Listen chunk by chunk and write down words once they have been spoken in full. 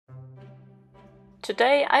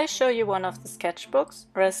Today I show you one of the sketchbooks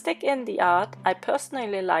where I stick in the art I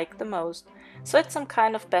personally like the most, so it's some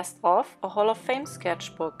kind of best of or Hall of Fame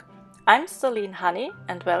sketchbook. I'm StarleneHoney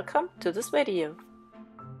and welcome to this video.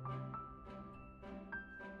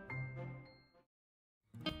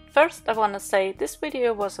 First I want to say this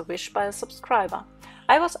video was a wish by a subscriber.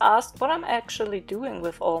 I was asked what I'm actually doing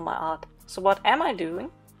with all my art. So what am I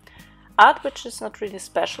doing? Art which is not really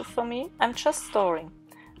special for me, I'm just storing,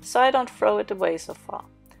 so I don't throw it away so far.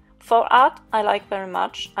 For art I like very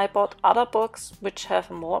much, I bought other books which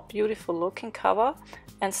have a more beautiful looking cover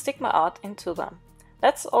and stick my art into them.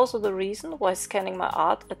 That's also the reason why scanning my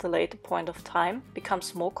art at a later point of time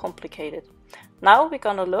becomes more complicated. Now we're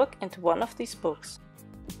gonna look into one of these books.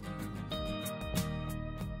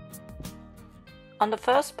 On the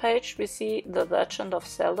first page we see the Legend of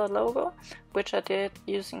Zelda logo, which I did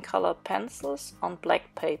using colored pencils on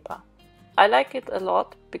black paper. I like it a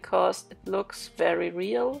lot because it looks very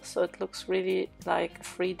real, so it looks really like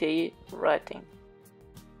 3D writing.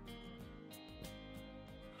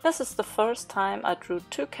 This is the first time I drew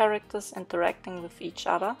two characters interacting with each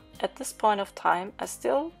other. At this point of time I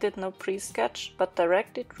still did no pre-sketch, but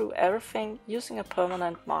directly drew everything using a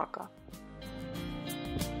permanent marker.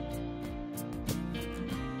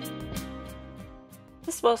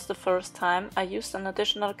 This was the first time I used an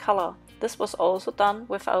additional color. This was also done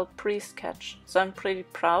without pre-sketch, so I'm pretty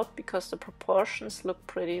proud because the proportions look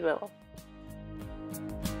pretty well.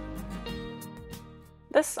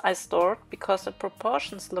 This I stored because the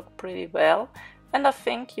proportions look pretty well and I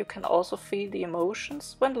think you can also feel the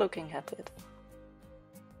emotions when looking at it.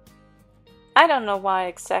 I don't know why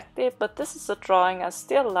exactly, but this is a drawing I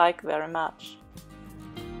still like very much.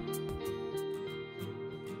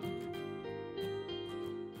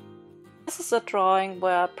 This is a drawing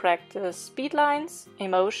where I practice speed lines,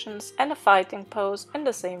 emotions and a fighting pose in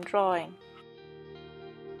the same drawing.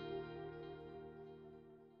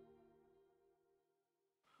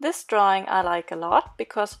 This drawing I like a lot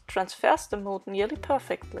because it transfers the mood nearly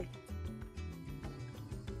perfectly.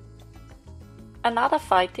 Another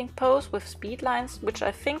fighting pose with speed lines which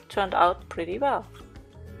I think turned out pretty well.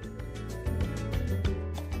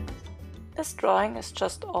 This drawing is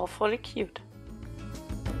just awfully cute.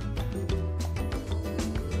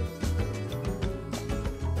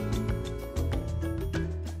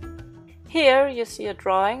 Here you see a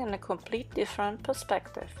drawing in a complete different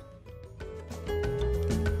perspective.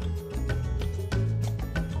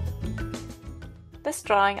 This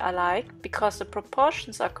drawing I like because the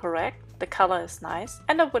proportions are correct, the color is nice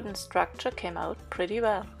and the wooden structure came out pretty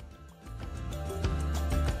well.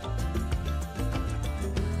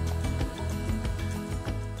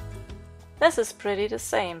 This is pretty the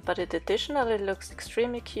same, but it additionally looks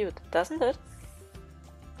extremely cute, doesn't it?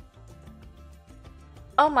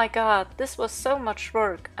 Oh my god, this was so much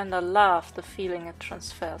work and I love the feeling it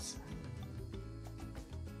transfers.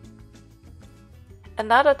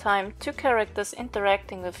 Another time, two characters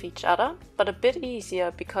interacting with each other, but a bit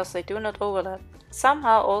easier because they do not overlap.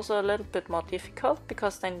 Somehow also a little bit more difficult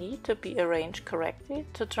because they need to be arranged correctly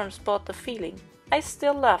to transport the feeling. I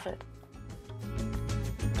still love it.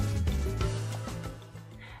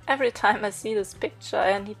 Every time I see this picture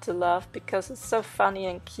I need to laugh because it's so funny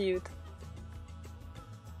and cute.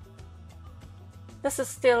 This is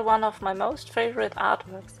still one of my most favorite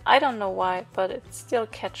artworks. I don't know why, but it still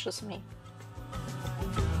catches me.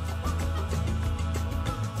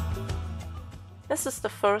 This is the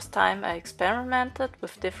first time I experimented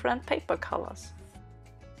with different paper colors.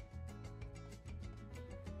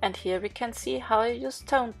 And here we can see how I use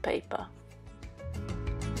toned paper.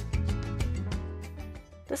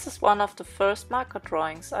 This is one of the first marker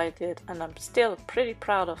drawings I did and I'm still pretty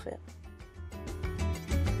proud of it.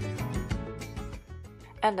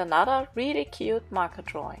 And another really cute marker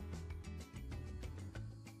drawing.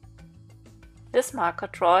 This marker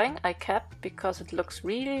drawing I kept because it looks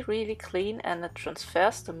really clean and it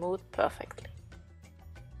transfers the mood perfectly.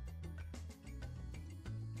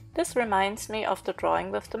 This reminds me of the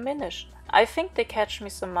drawing with the Minish. I think they catch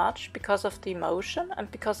me so much because of the emotion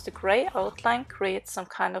and because the grey outline creates some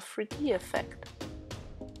kind of 3D effect.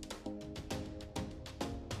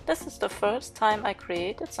 This is the first time I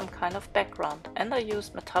created some kind of background and I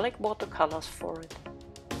used metallic watercolors for it.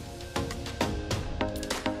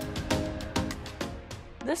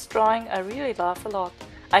 This drawing I really love a lot.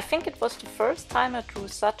 I think it was the first time I drew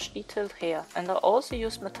such detailed hair and I also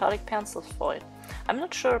used metallic pencils for it. I'm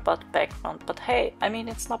not sure about the background, but hey, I mean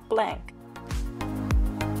it's not blank.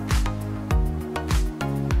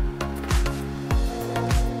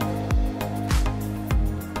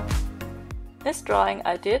 This drawing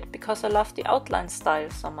I did because I love the outline style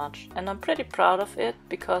so much, and I'm pretty proud of it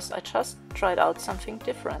because I just tried out something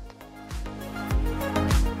different.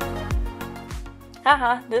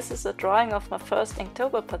 Haha, this is a drawing of my first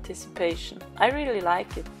Inktober participation. I really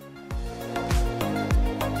like it.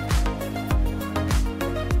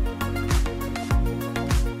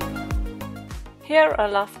 Here I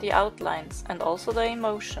love the outlines and also the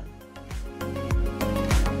emotion.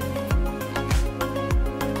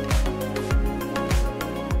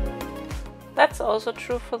 That's also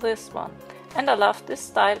true for this one, and I love this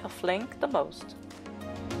style of link the most.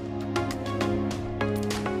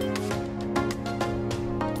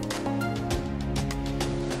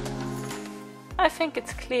 I think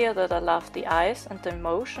it's clear that I love the eyes and the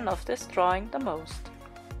emotion of this drawing the most.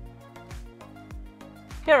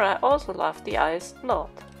 Here I also love the eyes a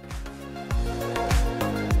lot.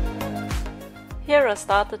 Here I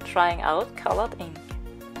started trying out colored ink.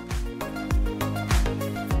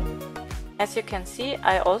 As you can see,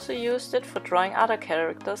 I also used it for drawing other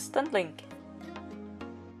characters than Link.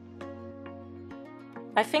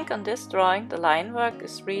 I think on this drawing the line work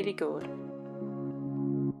is really good.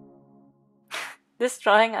 This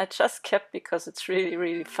drawing I just kept because it's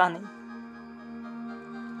really funny.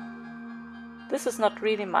 This is not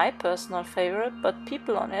really my personal favorite, but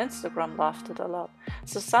people on Instagram loved it a lot.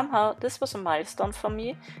 So somehow this was a milestone for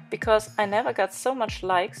me, because I never got so much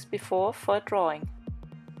likes before for a drawing.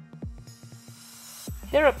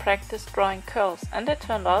 Here I practiced drawing curls and they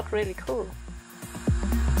turned out really cool.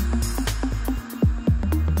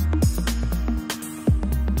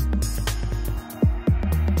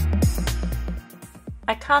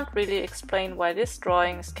 I can't really explain why this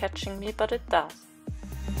drawing is catching me, but it does.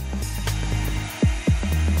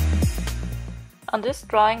 On this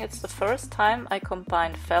drawing it's the first time I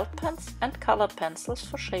combined felt pens and colored pencils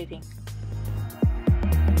for shading.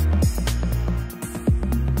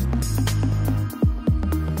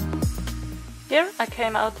 Here I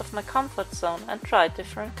came out of my comfort zone and tried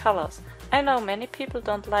different colors. I know many people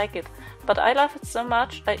don't like it, but I love it so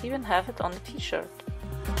much I even have it on a t-shirt.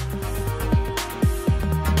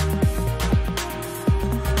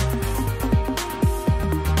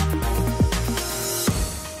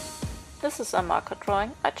 This is a marker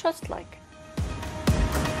drawing I just like.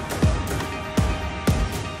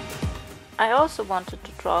 I also wanted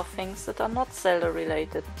to draw things that are not Zelda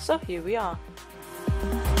related, so here we are.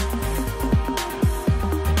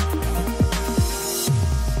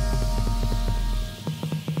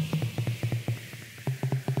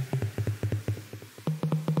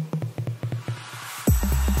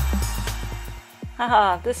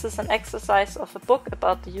 Haha, this is an exercise of a book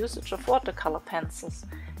about the usage of watercolor pencils.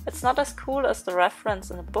 It's not as cool as the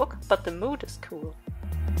reference in the book, but the mood is cool.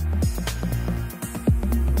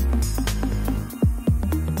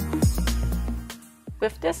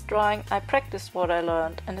 With this drawing I practiced what I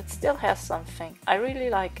learned and it still has something. I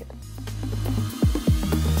really like it.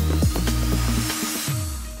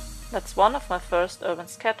 That's one of my first urban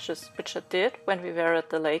sketches, which I did when we were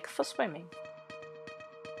at the lake for swimming.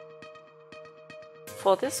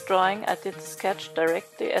 For this drawing I did the sketch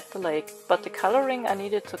directly at the lake, but the coloring I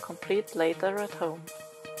needed to complete later at home.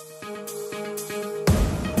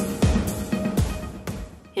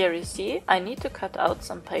 Here you see, I need to cut out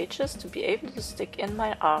some pages to be able to stick in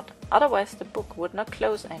my art, otherwise the book would not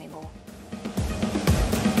close anymore.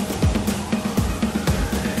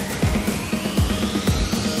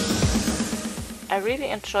 I really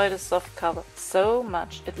enjoy the soft cover so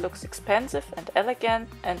much. It looks expensive and elegant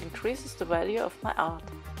and increases the value of my art.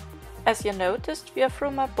 As you noticed, we are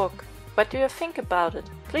through my book. What do you think about it?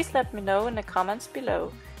 Please let me know in the comments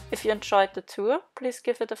below. If you enjoyed the tour, please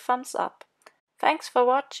give it a thumbs up. Thanks for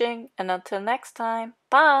watching and until next time,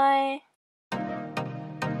 bye!